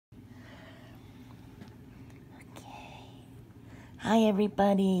Hi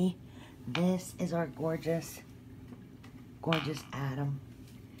everybody, this is our gorgeous Adam.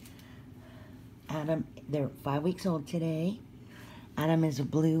 They're 5 weeks old today. Adam is a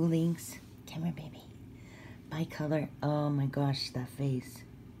blue lynx. Come here, baby. Bicolor. Oh my gosh, that face.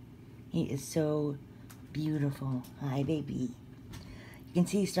 He is so beautiful. Hi, baby. You can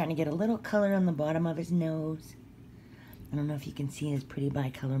see he's starting to get a little color on the bottom of his nose. I don't know if you can see his pretty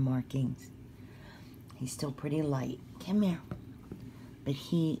bicolor markings. He's still pretty light. Come here. But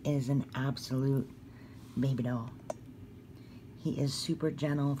he is an absolute baby doll. He is super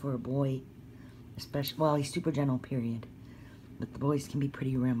gentle for a boy, especially, well, he's super gentle, period. But the boys can be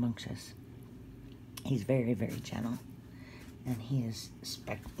pretty rambunctious. He's very, very gentle. And he is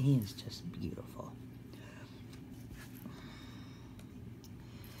just beautiful.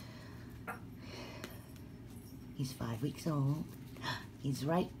 He's 5 weeks old. He's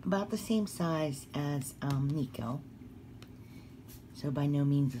right about the same size as Nico. So by no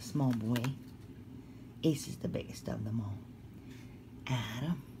means a small boy. Ace is the biggest of them all.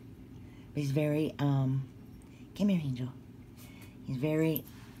 Adam. He's very, come here, Angel. He's very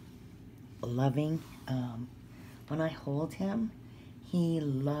loving. When I hold him, he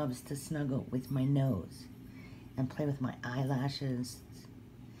loves to snuggle with my nose and play with my eyelashes.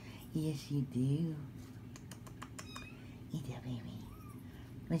 Yes, you do. You do, baby.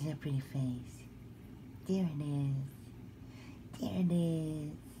 What's that pretty face? There it is. There it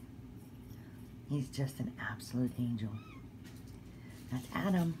is. He's just an absolute angel. That's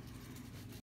Adam.